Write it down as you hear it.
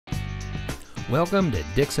Welcome to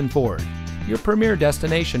Dixon Ford, your premier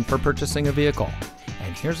destination for purchasing a vehicle.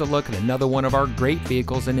 And here's a look at another one of our great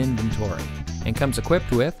vehicles in inventory, and comes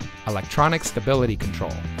equipped with electronic stability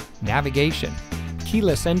control, navigation,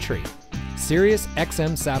 keyless entry, Sirius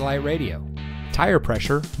XM satellite radio, tire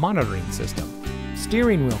pressure monitoring system,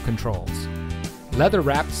 steering wheel controls,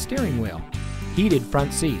 leather-wrapped steering wheel, heated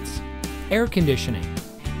front seats, air conditioning,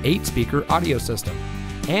 8-speaker audio system,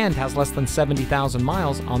 and has less than 70,000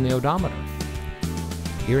 miles on the odometer.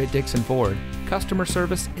 Here at Dixon Ford, customer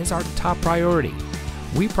service is our top priority.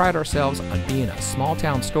 We pride ourselves on being a small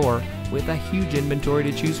town store with a huge inventory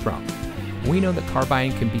to choose from. We know that car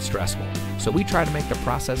buying can be stressful, so we try to make the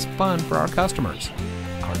process fun for our customers.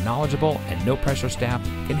 Our knowledgeable and no-pressure staff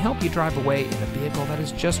can help you drive away in a vehicle that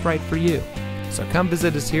is just right for you. So come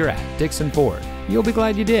visit us here at Dixon Ford. You'll be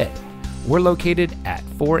glad you did. We're located at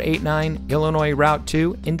 489 Illinois Route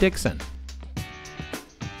 2 in Dixon.